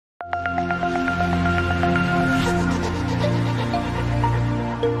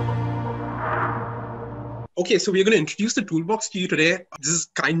Okay, so we're going to introduce the toolbox to you today. This is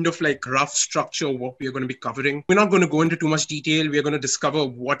kind of like rough structure of what we're going to be covering. We're not going to go into too much detail. We're going to discover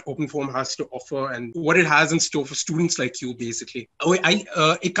what OpenFOAM has to offer and what it has in store for students like you, basically.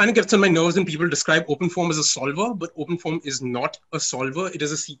 It kind of gets on my nerves when people describe OpenFOAM as a solver, but OpenFOAM is not a solver. It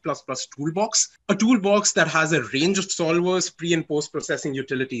is a C++ toolbox, a toolbox that has a range of solvers, pre and post-processing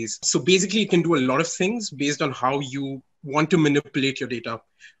utilities. So basically, it can do a lot of things based on how you want to manipulate your data.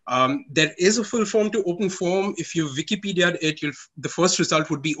 There is a full form to OpenFOAM. If you Wikipedia'd it, the first result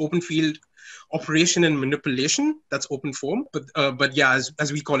would be open field operation and manipulation. That's OpenFOAM. But yeah,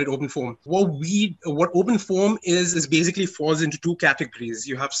 as we call it, OpenFOAM. What OpenFOAM is basically falls into two categories.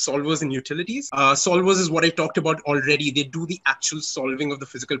 You have solvers and utilities. Solvers is what I talked about already. They do the actual solving of the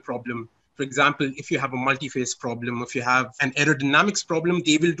physical problem. For example, if you have a multi-phase problem, if you have an aerodynamics problem,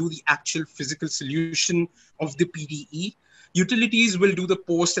 they will do the actual physical solution of the PDE. Utilities will do the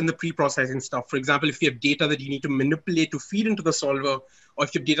post and the pre-processing stuff. For example, if you have data that you need to manipulate to feed into the solver, or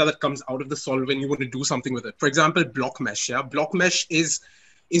if you have data that comes out of the solver and you want to do something with it. For example, block mesh. Yeah, block mesh is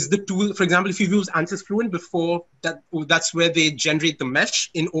the tool. For example, if you've used ANSYS Fluent before, that's where they generate the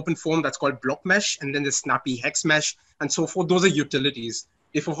mesh in OpenFOAM. That's called block mesh, and then the snappy hex mesh and so forth. Those are utilities.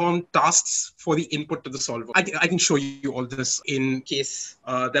 They perform tasks for the input to the solver. I can show you all this in case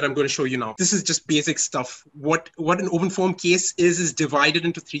that I'm going to show you now. This is just basic stuff. What an OpenFOAM case is divided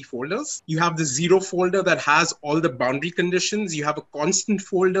into 3 folders. You have the 0 folder that has all the boundary conditions. You have a constant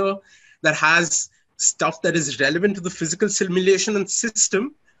folder that has stuff that is relevant to the physical simulation and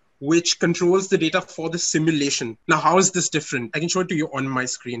system, which controls the data for the simulation. Now, how is this different? I can show it to you on my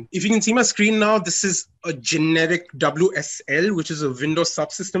screen. If you can see my screen now, this is a generic WSL, which is a Windows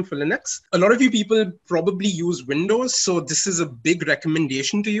subsystem for Linux. A lot of you people probably use Windows, so this is a big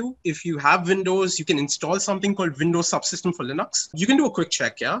recommendation to you. If you have Windows, you can install something called Windows Subsystem for Linux. You can do a quick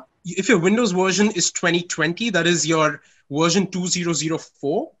check, yeah? If your Windows version is 2020, that is your version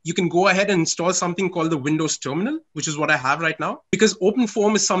 2004, you can go ahead and install something called the Windows Terminal, which is what I have right now. Because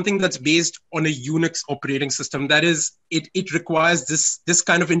OpenFOAM is something that's based on a Unix operating system. That is, it requires this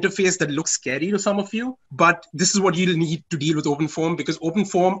kind of interface that looks scary to some of you. But this is what you'll need to deal with OpenFOAM, because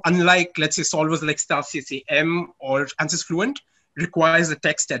OpenFOAM, unlike, let's say, solvers like StarCSAM or ANSYS Fluent, requires a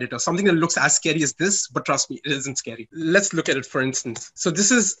text editor, something that looks as scary as this, but trust me, it isn't scary. Let's look at it, for instance. So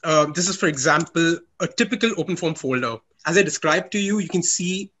this is, for example, a typical OpenFOAM folder. As I described to you, you can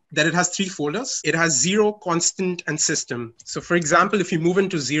see that it has 3 folders. It has 0, constant, and system. So for example, if you move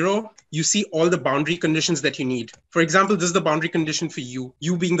into 0, you see all the boundary conditions that you need. For example, this is the boundary condition for you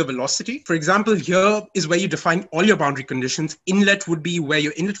being the velocity. For example, here is where you define all your boundary conditions. Inlet would be where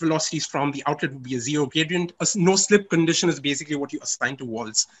your inlet velocity is from. The outlet would be a 0 gradient. A no slip condition is basically what you assign to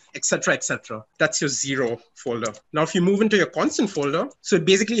walls, etc., etc. That's your 0 folder. Now, if you move into your constant folder, so it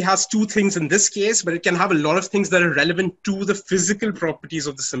basically has 2 things in this case, but it can have a lot of things that are relevant to the physical properties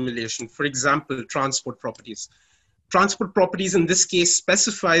of the simulation. For example, transport properties. Transport properties in this case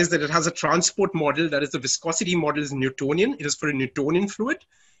specifies that it has a transport model, that is the viscosity model is Newtonian. It is for a Newtonian fluid.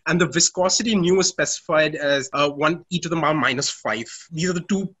 And the viscosity nu is specified as 1 e to the power minus 5. These are the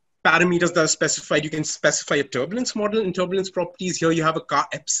 2 parameters that are specified. You can specify a turbulence model in turbulence properties. Here you have a car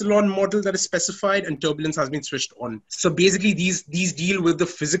epsilon model that is specified, and turbulence has been switched on. So basically these deal with the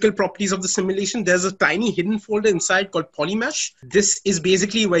physical properties of the simulation. There's a tiny hidden folder inside called polymesh. This is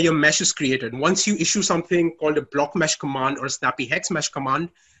basically where your mesh is created. Once you issue something called a block mesh command or a snappy hex mesh command,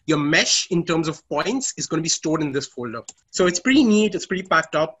 your mesh in terms of points is going to be stored in this folder. So it's pretty neat. It's pretty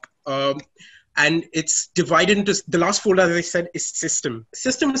packed up. And it's divided into, the last folder, as I said, is system.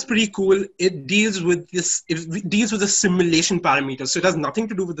 System is pretty cool. It deals with the simulation parameters. So it has nothing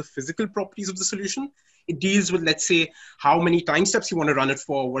to do with the physical properties of the solution. It deals with, let's say, how many time steps you want to run it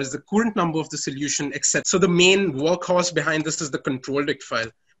for, what is the current number of the solution, etc. So the main workhorse behind this is the control dict file.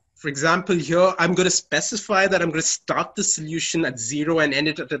 For example, here, I'm going to specify that I'm going to start the solution at 0 and end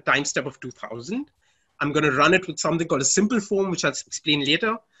it at a time step of 2000. I'm going to run it with something called a simple form, which I'll explain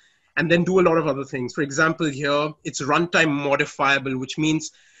later, and then do a lot of other things. For example, here, it's runtime modifiable, which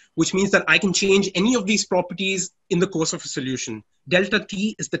means that I can change any of these properties in the course of a solution. Delta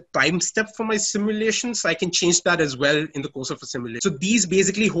T is the time step for my simulation, so I can change that as well in the course of a simulation. So these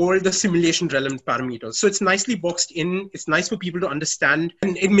basically hold the simulation relevant parameters. So it's nicely boxed in. It's nice for people to understand,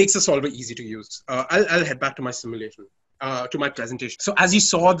 and it makes the solver easy to use. I'll head back to my simulation. To my presentation. So as you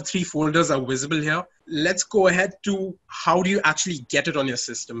saw, the 3 folders are visible here. Let's go ahead to how do you actually get it on your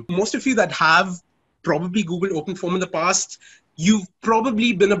system. Most of you that have probably Googled OpenFOAM in the past, you've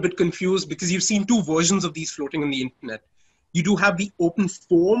probably been a bit confused because you've seen 2 versions of these floating on the internet. You do have the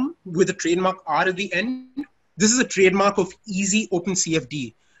OpenFOAM with a trademark R at the end. This is a trademark of Easy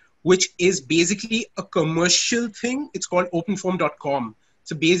OpenCFD. which is basically a commercial thing. It's called OpenFOAM.com.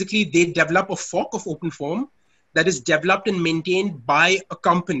 So basically, they develop a fork of OpenFOAM that is developed and maintained by a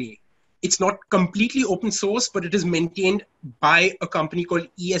company. It's not completely open source, but it is maintained by a company called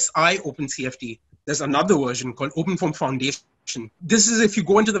ESI OpenCFD. There's another version called OpenFOAM Foundation. This is, if you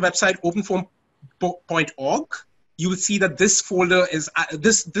go into the website openfoam.org, you will see that this folder is,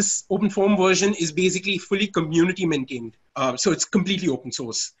 this OpenFOAM version is basically fully community maintained. So it's completely open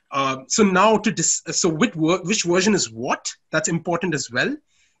source. So now which version is what? That's important as well.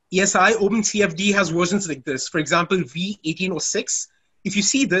 ESI OpenCFD has versions like this. For example, V1806. If you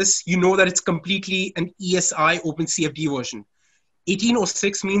see this, you know that it's completely an ESI OpenCFD version.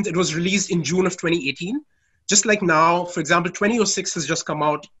 1806 means it was released in June of 2018. Just like now, for example, 2006 has just come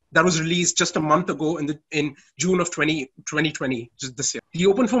out. That was released just a month ago in June of 2020, just this year. The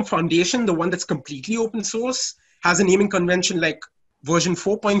OpenFOAM Foundation, the one that's completely open source, has a naming convention like version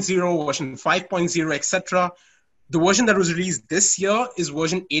 4.0, version 5.0, etc. The version that was released this year is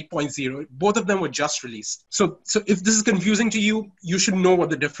version 8.0. Both of them were just released. So if this is confusing to you, you should know what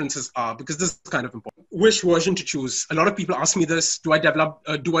the differences are, because this is kind of important. Which version to choose? A lot of people ask me this. Do I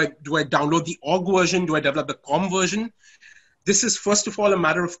download the org version? Do I develop the COM version? This is, first of all, a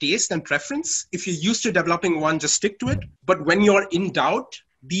matter of taste and preference. If you're used to developing one, just stick to it. But when you're in doubt,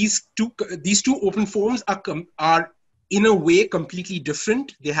 these two OpenFOAMs are in a way completely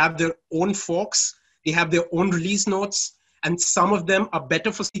different. They have their own forks. They have their own release notes, and some of them are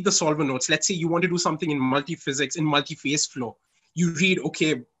better for the solver notes. Let's say you want to do something in multi-physics, in multi-phase flow. You read,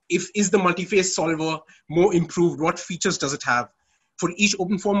 okay, is the multi-phase solver more improved? What features does it have for each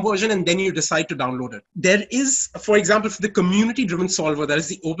OpenFOAM version? And then you decide to download it. There is, for example, for the community-driven solver, that is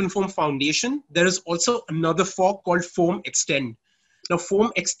the OpenFOAM Foundation. There is also another fork called Foam Extend. Now,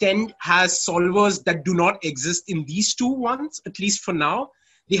 Foam Extend has solvers that do not exist in these two ones, at least for now.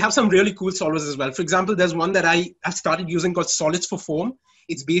 They have some really cool solvers as well. For example, there's one that I have started using called Solids for Foam.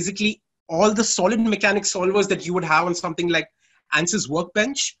 It's basically all the solid mechanics solvers that you would have on something like ANSYS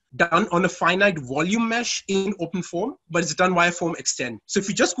Workbench done on a finite volume mesh in OpenFOAM, but it's done via Foam Extend. So if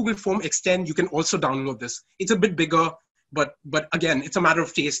you just Google Foam Extend, you can also download this. It's a bit bigger, but again, it's a matter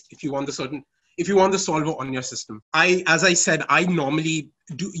of taste if you want the solver on your system. As I said, I normally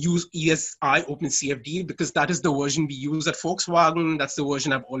do use ESI OpenCFD because that is the version we use at Volkswagen. That's the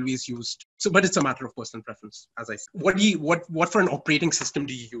version I've always used. So, but it's a matter of personal preference, as I said. What for an operating system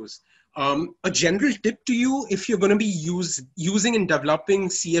do you use? A general tip to you, if you're going to be using and developing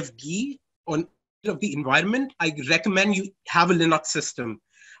CFD on the environment, I recommend you have a Linux system.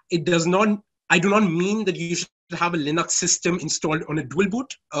 I do not mean that you should have a Linux system installed on a dual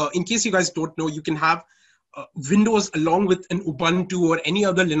boot. In case you guys don't know, you can have Windows along with an Ubuntu or any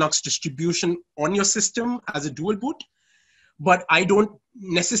other Linux distribution on your system as a dual boot. But I don't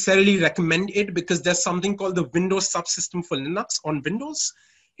necessarily recommend it because there's something called the Windows subsystem for Linux on Windows.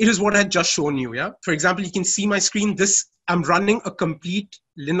 It is what I had just shown you. Yeah. For example, you can see my screen. I'm running a complete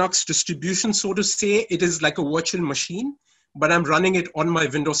Linux distribution, so to say. It is like a virtual machine, but I'm running it on my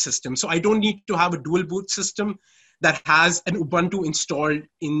Windows system. So I don't need to have a dual boot system that has an Ubuntu installed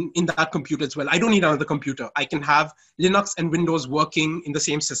in that computer as well. I don't need another computer. I can have Linux and Windows working in the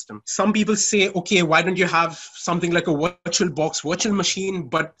same system. Some people say, okay, why don't you have something like a VirtualBox virtual machine?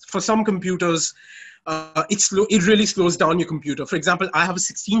 But for some computers, it really slows down your computer. For example, I have a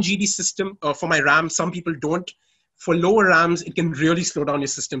 16 GB system for my RAM. Some people don't. For lower RAMs, it can really slow down your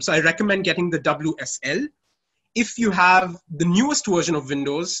system. So I recommend getting the WSL. If you have the newest version of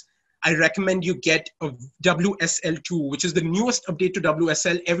Windows, I recommend you get a WSL2, which is the newest update to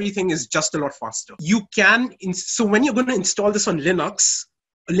WSL. Everything is just a lot faster. You can, so when you're going to install this on Linux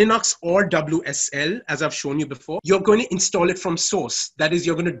or WSL, as I've shown you before, you're going to install it from source. That is,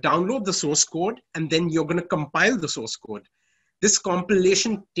 you're going to download the source code and then you're going to compile the source code. This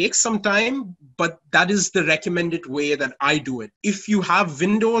compilation takes some time, but that is the recommended way that I do it. If you have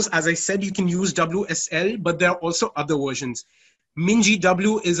Windows, as I said, you can use WSL, but there are also other versions.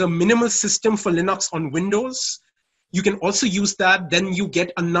 MinGW is a minimal system for Linux on Windows. You can also use that. Then you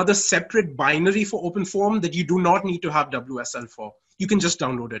get another separate binary for OpenFOAM that you do not need to have WSL for. You can just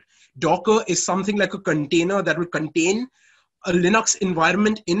download it. Docker is something like a container that will contain a Linux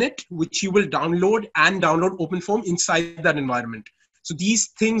environment in it, which you will download and download OpenFOAM inside that environment. So these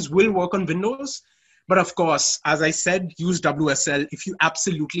things will work on Windows. But of course, as I said, use WSL if you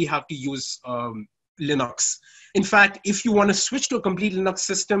absolutely have to use Linux. In fact, if you want to switch to a complete Linux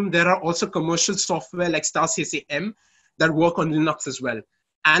system, there are also commercial software like StarCSAM that work on Linux as well.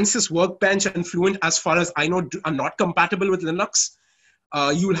 ANSYS Workbench and Fluent, as far as I know, are not compatible with Linux.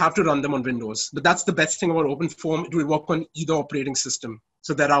 You will have to run them on Windows. But that's the best thing about OpenFOAM. It will work on either operating system.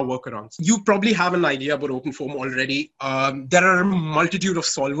 So there are workarounds. You probably have an idea about OpenFOAM already. There are a multitude of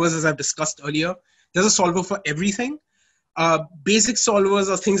solvers, as I've discussed earlier. There's a solver for everything. Basic solvers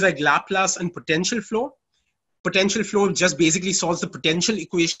are things like Laplace and potential flow. Potential flow just basically solves the potential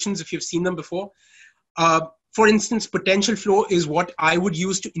equations if you've seen them before. For instance, potential flow is what I would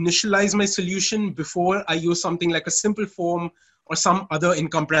use to initialize my solution before I use something like a simple form or some other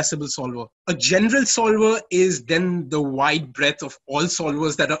incompressible solver. A general solver is then the wide breadth of all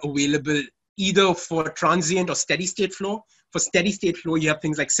solvers that are available either for transient or steady state flow. For steady state flow, you have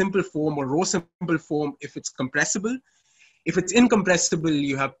things like simple form or row simple form if it's compressible. If it's incompressible,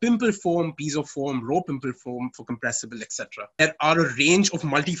 you have pimple form, piezo form, row pimple form for compressible, etc. There are a range of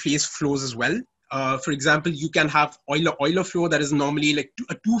multi-phase flows as well. For example, you can have Euler flow that is normally like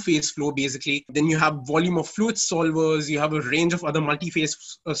a two-phase flow, basically. Then you have volume of fluid solvers. You have a range of other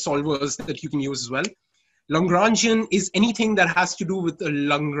multi-phase solvers that you can use as well. Lagrangian is anything that has to do with a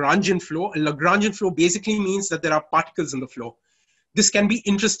Lagrangian flow. A Lagrangian flow basically means that there are particles in the flow. This can be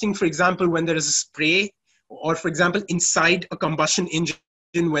interesting, for example, when there is a spray, or for example, inside a combustion engine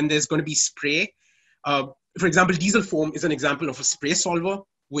when there's going to be spray. For example, diesel foam is an example of a spray solver,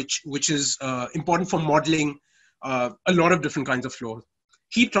 which is important for modeling a lot of different kinds of flows.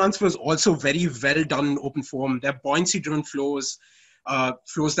 Heat transfer is also very well done in OpenFOAM. They're buoyancy-driven flows,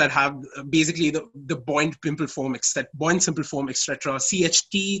 flows that have basically the buoyant pimple form, buoyant simple form, etc.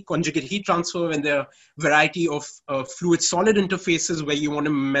 CHT, conjugate heat transfer, and there are a variety of fluid-solid interfaces where you want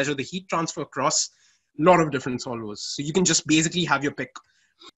to measure the heat transfer across a lot of different solvers. So you can just basically have your pick.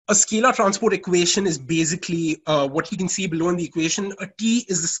 A scalar transport equation is basically what you can see below in the equation. A T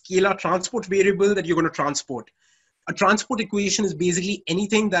is the scalar transport variable that you're going to transport. A transport equation is basically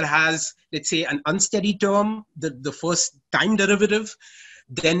anything that has, let's say, an unsteady term, the first time derivative,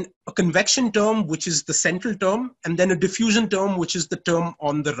 then a convection term, which is the central term, and then a diffusion term, which is the term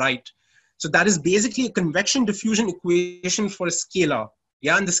on the right. So that is basically a convection diffusion equation for a scalar.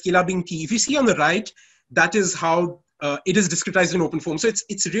 Yeah, and the scalar being T. If you see on the right, that is how it is discretized in OpenFOAM. So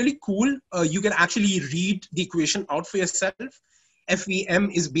it's really cool. You can actually read the equation out for yourself.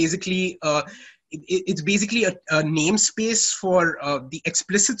 FVM is basically it's basically a namespace for the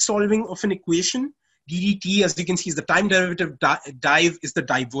explicit solving of an equation. DDT, as you can see, is the time derivative. Dive is the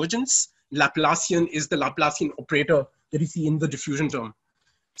divergence. Laplacian is the Laplacian operator that you see in the diffusion term.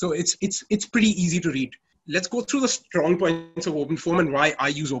 So it's pretty easy to read. Let's go through the strong points of OpenFOAM and why I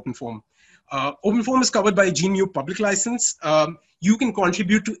use OpenFOAM. OpenFOAM is covered by a GNU public license. You can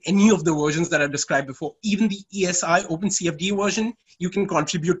contribute to any of the versions that I've described before. Even the ESI OpenCFD version, you can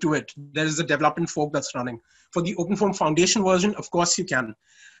contribute to it. There is a development fork that's running. For the OpenFOAM Foundation version, of course you can.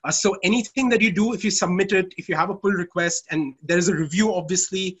 So anything that you do, if you submit it, if you have a pull request and there is a review,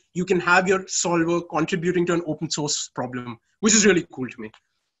 obviously, you can have your solver contributing to an open source problem, which is really cool to me.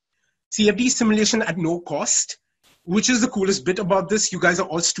 CFD simulation at no cost, which is the coolest bit about this. You guys are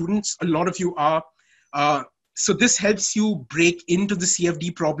all students. A lot of you are. So this helps you break into the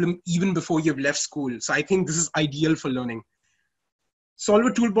CFD problem even before you've left school. So I think this is ideal for learning.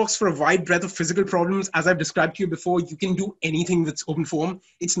 Solver toolbox for a wide breadth of physical problems. As I've described to you before, you can do anything with OpenFOAM.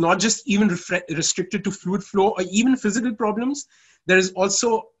 It's not just even restricted to fluid flow or even physical problems. There is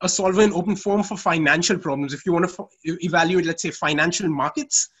also a solver in OpenFOAM for financial problems. If you want to evaluate, let's say, financial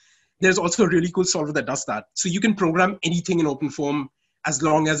markets, there's also a really cool solver that does that. So you can program anything in OpenFOAM as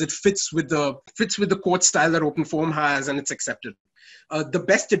long as it fits with the code style that OpenFOAM has and it's accepted. The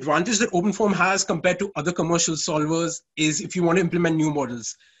best advantage that OpenFOAM has compared to other commercial solvers is if you want to implement new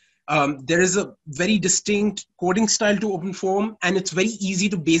models. There is a very distinct coding style to OpenFOAM, and it's very easy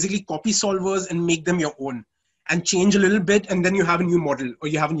to basically copy solvers and make them your own and change a little bit, and then you have a new model or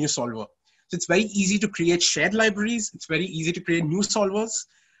you have a new solver. So it's very easy to create shared libraries. It's very easy to create new solvers,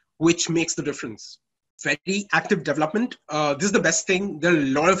 which makes the difference. Very active development. This is the best thing. There are a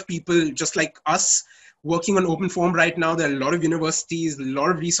lot of people just like us working on OpenFOAM right now. There are a lot of universities, a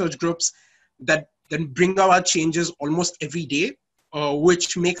lot of research groups that bring out changes almost every day,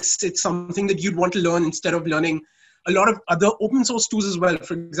 which makes it something that you'd want to learn instead of learning a lot of other open source tools as well.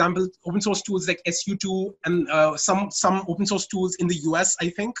 For example, open source tools like SU2 and some open source tools in the US, I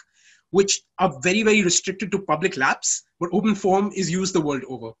think, which are very, very restricted to public labs, but OpenFOAM is used the world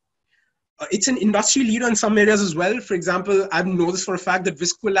over. It's an industry leader in some areas as well. For example, I've noticed for a fact that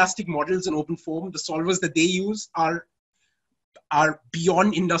viscoelastic models in OpenFOAM, the solvers that they use are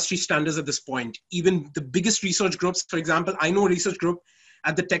beyond industry standards at this point. Even the biggest research groups, for example, I know a research group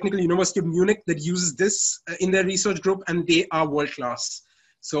at the Technical University of Munich that uses this in their research group, and they are world-class.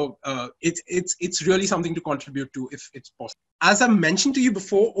 So it's really something to contribute to if it's possible. As I mentioned to you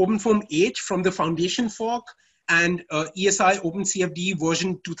before, OpenFOAM 8 from the Foundation fork And ESI OpenCFD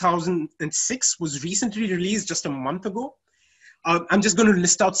version 2006 was recently released just a month ago. I'm just going to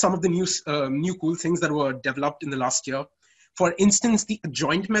list out some of the new cool things that were developed in the last year. For instance, the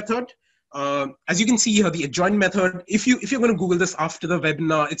adjoint method. As you can see here, the adjoint method, if you're going to Google this after the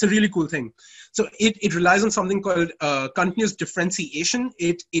webinar, it's a really cool thing. So it relies on something called continuous differentiation.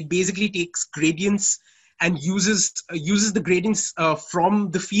 It basically takes gradients and uses the gradients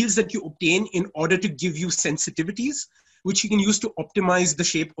from the fields that you obtain in order to give you sensitivities, which you can use to optimize the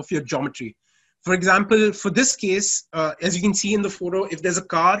shape of your geometry. For example, for this case, as you can see in the photo, if there's a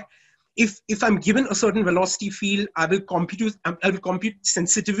car, if I'm given a certain velocity field, I will compute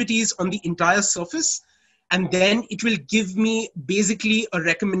sensitivities on the entire surface, and then it will give me basically a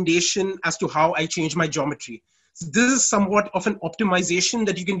recommendation as to how I change my geometry. So this is somewhat of an optimization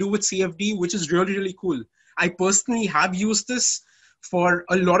that you can do with CFD, which is really, really cool. I personally have used this for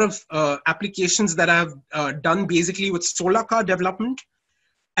a lot of applications that I've done basically with solar car development,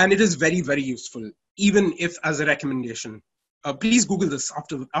 and it is very, very useful, even if as a recommendation. Please Google this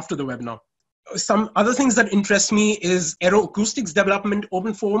after the webinar. Some other things that interest me is aeroacoustics development.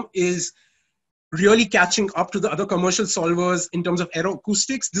 OpenFOAM is really catching up to the other commercial solvers in terms of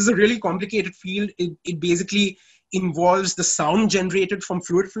aeroacoustics. This is a really complicated field. It basically involves the sound generated from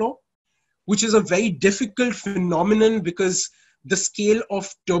fluid flow, which is a very difficult phenomenon because the scale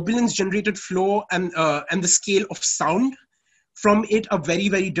of turbulence generated flow and the scale of sound from it are very,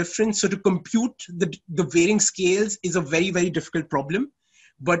 very different. So to compute the varying scales is a very, very difficult problem.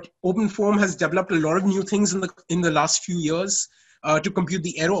 But OpenFOAM has developed a lot of new things in the last few years to compute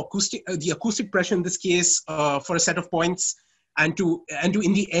the acoustic pressure in this case for a set of points, and to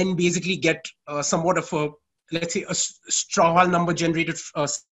in the end basically get somewhat of a, let's say, a straw number generated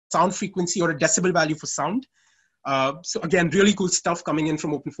sound frequency or a decibel value for sound. So again, really cool stuff coming in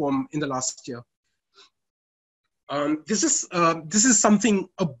from OpenFOAM in the last year. This is something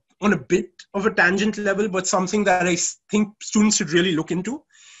on a bit of a tangent level, but something that I think students should really look into.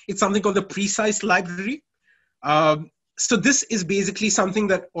 It's something called the Precise library. So this is basically something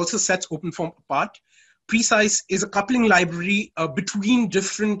that also sets OpenFOAM apart. Precise is a coupling library between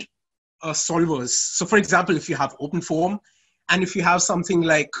different solvers. So for example, if you have OpenFOAM and if you have something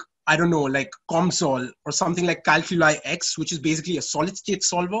like, I don't know, like COMSOL or something like Calculi X, which is basically a solid state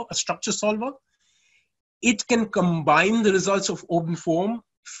solver, a structure solver, it can combine the results of OpenFOAM,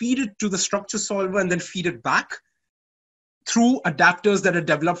 feed it to the structure solver, and then feed it back through adapters that are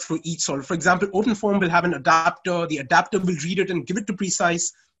developed for each solver. For example, OpenFOAM will have an adapter. The adapter will read it and give it to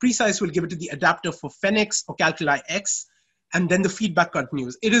Precise. Precise will give it to the adapter for Phenix or Calculi X, and then the feedback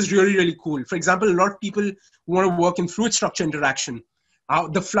continues. It is really, really cool. For example, a lot of people who want to work in fluid structure interaction,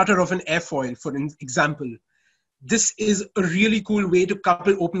 the flutter of an airfoil, for example. This is a really cool way to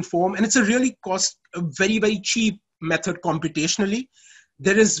couple OpenFOAM, and it's a really very, very cheap method computationally.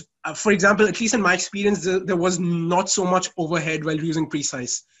 There is, for example, at least in my experience, there was not so much overhead while using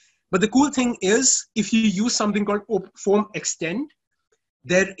Precise. But the cool thing is, if you use something called OpenFOAM Extend,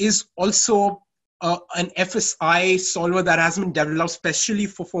 there is also an FSI solver that has been developed specially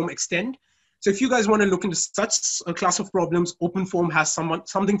for Foam Extend. So if you guys want to look into such a class of problems, OpenFOAM has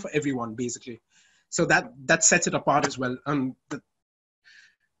something for everyone, basically. So that sets it apart as well.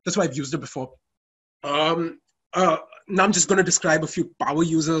 That's why I've used it before. Now I'm just going to describe a few power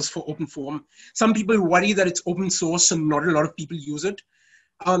users for OpenFOAM. Some people worry that it's open source and not a lot of people use it.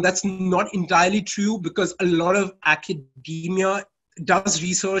 That's not entirely true because a lot of academia does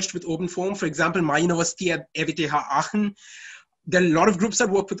research with OpenFOAM. For example, my university at ETH Aachen, there are a lot of groups that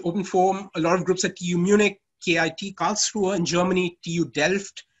work with OpenFOAM, a lot of groups at TU Munich, KIT Karlsruhe in Germany, TU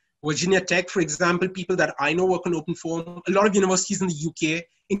Delft, Virginia Tech, for example, people that I know work on OpenFOAM, a lot of universities in the UK,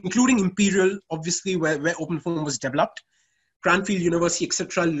 including Imperial, obviously, where OpenFOAM was developed, Cranfield University,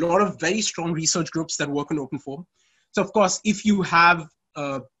 etc. A lot of very strong research groups that work on OpenFOAM. So, of course, if you have,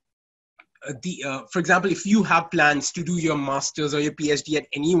 for example, if you have plans to do your master's or your PhD at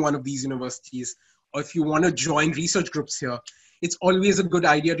any one of these universities, or if you want to join research groups here, it's always a good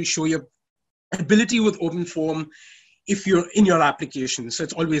idea to show your ability with OpenFOAM if you're in your application. So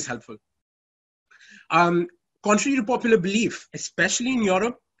it's always helpful. Contrary to popular belief, especially in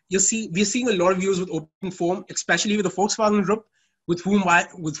Europe, we're seeing a lot of use with OpenFOAM, especially with the Volkswagen group with whom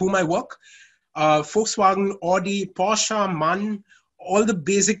I work. Volkswagen, Audi, Porsche, MAN, all the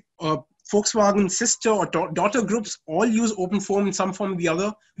basic Volkswagen sister or daughter groups all use OpenFOAM in some form or the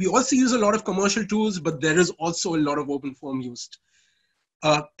other. We also use a lot of commercial tools, but there is also a lot of OpenFOAM used.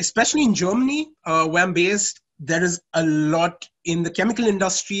 Especially in Germany, where I'm based, there is a lot in the chemical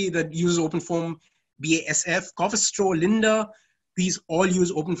industry that use OpenFOAM. BASF, Covestro, Linde, these all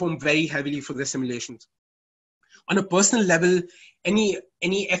use OpenFOAM very heavily for their simulations. On a personal level, any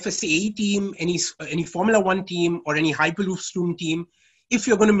FSA team, any Formula One team, or any Hyperloop student team, if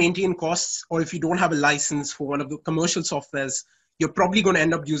you're going to maintain costs, or if you don't have a license for one of the commercial softwares, you're probably going to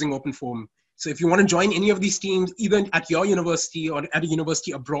end up using OpenFOAM. So if you want to join any of these teams, even at your university or at a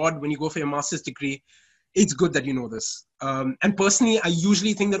university abroad, when you go for your master's degree, it's good that you know this. And personally, I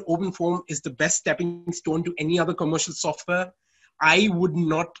usually think that OpenFOAM is the best stepping stone to any other commercial software. I would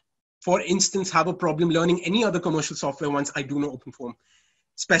not, for instance, have a problem learning any other commercial software once I do know OpenFOAM,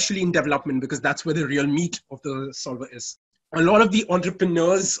 especially in development, because that's where the real meat of the solver is. A lot of the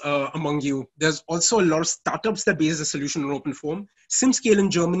entrepreneurs among you, there's also a lot of startups that base a solution on OpenFOAM. SimScale in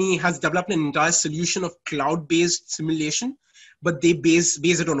Germany has developed an entire solution of cloud-based simulation, but they base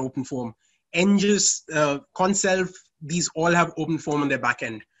it on OpenFOAM. Engis, Conself, these all have OpenFOAM on their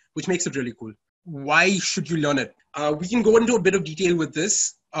backend, which makes it really cool. Why should you learn it? We can go into a bit of detail with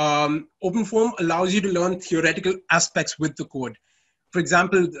this. OpenFOAM allows you to learn theoretical aspects with the code. For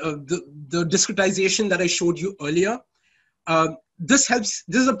example, the discretization that I showed you earlier, this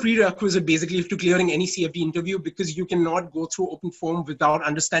is a prerequisite basically to clearing any CFD interview, because you cannot go through OpenFOAM without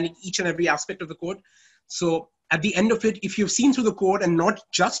understanding each and every aspect of the code. So at the end of it, if you've seen through the code and not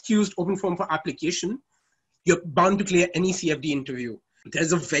just used OpenFOAM for application, you're bound to clear any CFD interview.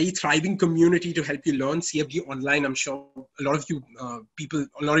 There's a very thriving community to help you learn CFD online. I'm sure a lot of you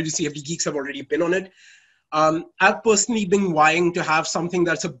a lot of you CFD geeks have already been on it. I've personally been wanting to have something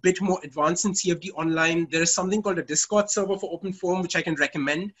that's a bit more advanced in CFD online. There is something called a Discord server for OpenFOAM, which I can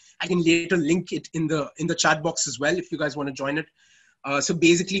recommend. I can later link it in the chat box as well if you guys want to join it. So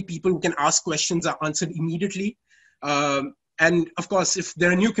basically, people who can ask questions are answered immediately. And of course, if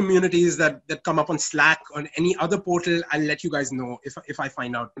there are new communities that come up on Slack or any other portal, I'll let you guys know if I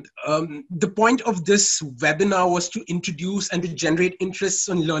find out. The point of this webinar was to introduce and to generate interest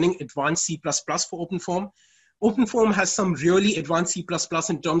in learning advanced C++ for OpenFOAM. OpenFOAM has some really advanced C++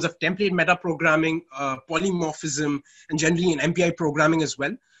 in terms of template metaprogramming, polymorphism, and generally in MPI programming as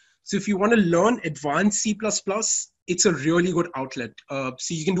well. So if you want to learn advanced C++, it's a really good outlet. So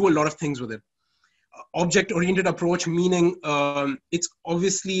you can do a lot of things with it. Object-oriented approach, meaning it's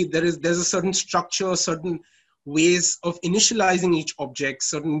obviously there's a certain structure, certain ways of initializing each object,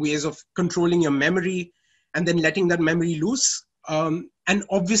 certain ways of controlling your memory, and then letting that memory loose. And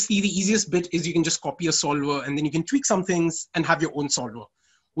obviously the easiest bit is you can just copy a solver and then you can tweak some things and have your own solver,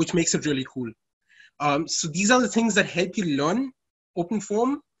 which makes it really cool. So these are the things that help you learn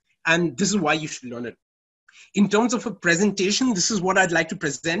OpenFOAM, and this is why you should learn it. In terms of a presentation, this is what I'd like to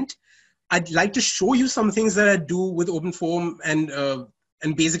present. I'd like to show you some things that I do with OpenFOAM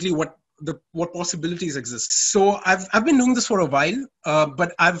and basically what possibilities exist. So I've been doing this for a while,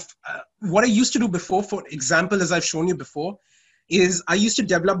 but what I used to do before, for example, as I've shown you before, is I used to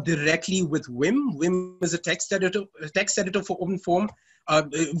develop directly with Vim. Vim is a text editor for OpenFOAM.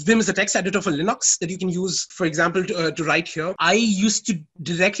 Vim is a text editor for Linux that you can use, for example, to write here. I used to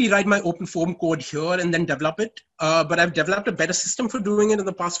directly write my OpenFOAM code here and then develop it. But I've developed a better system for doing it in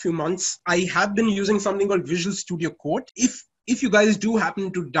the past few months. I have been using something called Visual Studio Code. If you guys do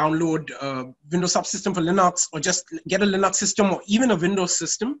happen to download Windows Subsystem for Linux, or just get a Linux system or even a Windows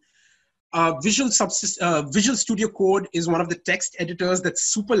system, Visual Studio Code is one of the text editors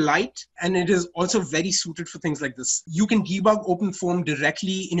that's super light, and it is also very suited for things like this. You can debug OpenFOAM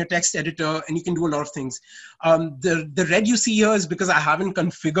directly in your text editor, and you can do a lot of things. The red you see here is because I haven't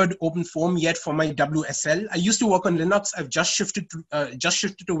configured OpenFOAM yet for my WSL. I used to work on Linux. I've just shifted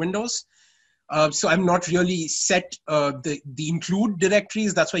to Windows. So I'm not really set the include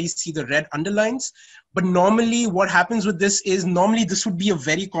directories. That's why you see the red underlines. But normally what happens with this is normally this would be a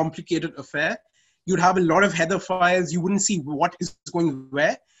very complicated affair. You'd have a lot of header files. You wouldn't see what is going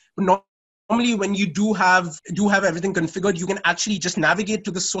where. But normally when you do have everything configured, you can actually just navigate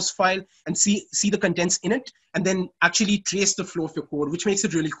to the source file and see the contents in it, and then actually trace the flow of your code, which makes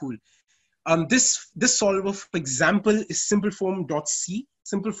it really cool. This solver, for example, is simpleform.c.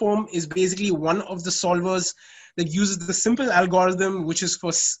 Simpleform is basically one of the solvers that uses the simple algorithm, which is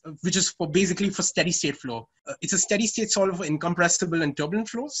for basically for steady state flow. It's a steady state solver for incompressible and turbulent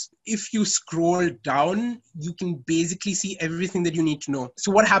flows. If you scroll down, you can basically see everything that you need to know. So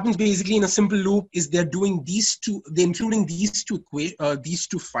what happens basically in a simple loop is they're including these two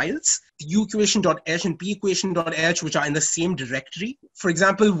files, the uequation.h and pequation.h, which are in the same directory. For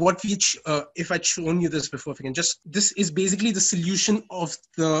example, if I'd shown you this before, this is basically the solution of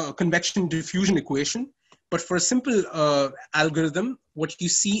the convection diffusion equation. But for a simple algorithm, what you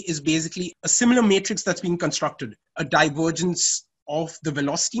see is basically a similar matrix that's being constructed, a divergence of the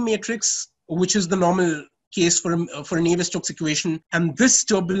velocity matrix, which is the normal case for a Navier-Stokes equation. And this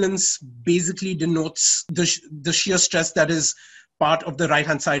turbulence basically denotes the shear stress that is part of the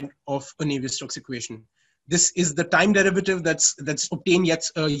right-hand side of a Navier-Stokes equation. This is the time derivative that's obtained yet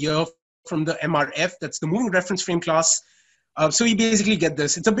a year from the MRF, that's the moving reference frame class. So you basically get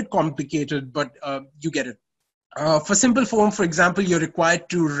this. It's a bit complicated, but you get it. For simple form, for example, you're required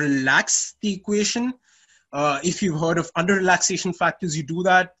to relax the equation. If you've heard of under relaxation factors, you do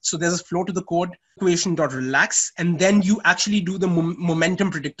that. So there's a flow to the code, equation.relax, and then you actually do the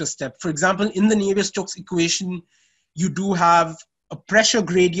momentum predictor step. For example, in the Navier-Stokes equation, you do have a pressure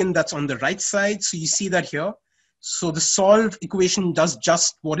gradient that's on the right side. So you see that here. So the solve equation does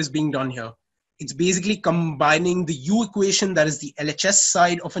just what is being done here. It's basically combining the U equation, that is the LHS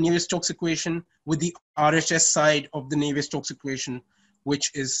side of a Navier-Stokes equation, with the RHS side of the Navier-Stokes equation, which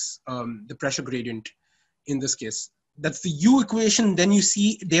is the pressure gradient in this case. That's the U equation. Then you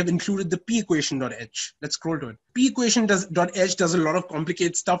see they have included the P equation.h. Let's scroll to it. P equation.h does a lot of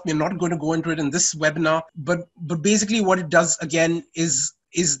complicated stuff. We're not going to go into it in this webinar, but basically what it does again is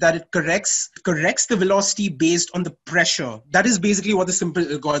that it corrects the velocity based on the pressure. That is basically what the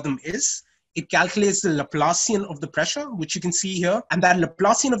simple algorithm is. It calculates the Laplacian of the pressure, which you can see here. And that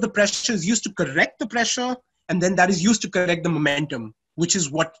Laplacian of the pressure is used to correct the pressure. And then that is used to correct the momentum, which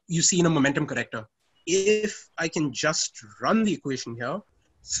is what you see in a momentum corrector. If I can just run the equation here.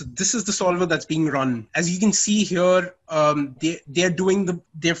 So this is the solver that's being run. As you can see here,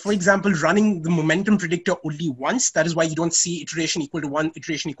 they're, for example, running the momentum predictor only once. That is why you don't see iteration equal to 1,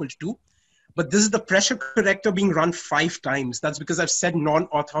 iteration equal to 2. But this is the pressure corrector being run 5 times. That's because I've set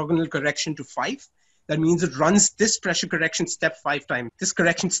non-orthogonal correction to 5. That means it runs this pressure correction step 5 times. This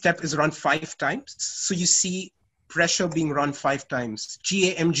correction step is run 5 times. So you see pressure being run 5 times.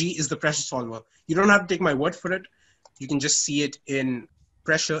 GAMG is the pressure solver. You don't have to take my word for it. You can just see it in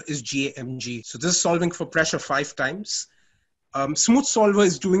pressure is GAMG. So this is solving for pressure 5 times. Smooth solver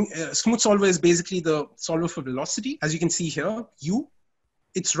is basically the solver for velocity. As you can see here, U.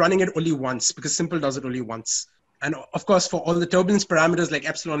 It's running it only once because simple does it only once. And of course, for all the turbulence parameters like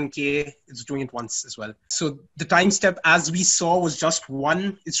epsilon and K, it's doing it once as well. So the time step, as we saw, was just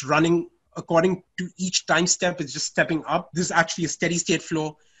 1. It's running according to each time step. It's just stepping up. This is actually a steady state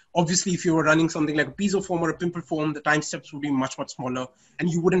flow. Obviously, if you were running something like a piezo form or a pimple form, the time steps would be much, much smaller. And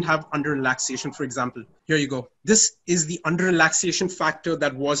you wouldn't have under relaxation, for example. Here you go. This is the under relaxation factor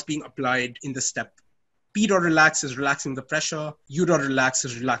that was being applied in the step. P.relax is relaxing the pressure. U.relax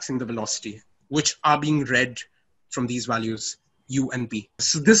is relaxing the velocity, which are being read from these values, U and P.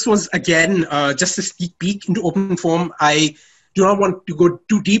 So this was, again, just a sneak peek into OpenFOAM. I do not want to go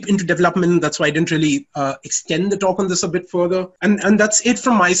too deep into development. That's why I didn't really extend the talk on this a bit further. And that's it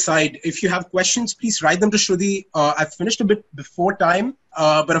from my side. If you have questions, please write them to Shruti. I've finished a bit before time,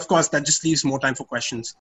 but of course, that just leaves more time for questions.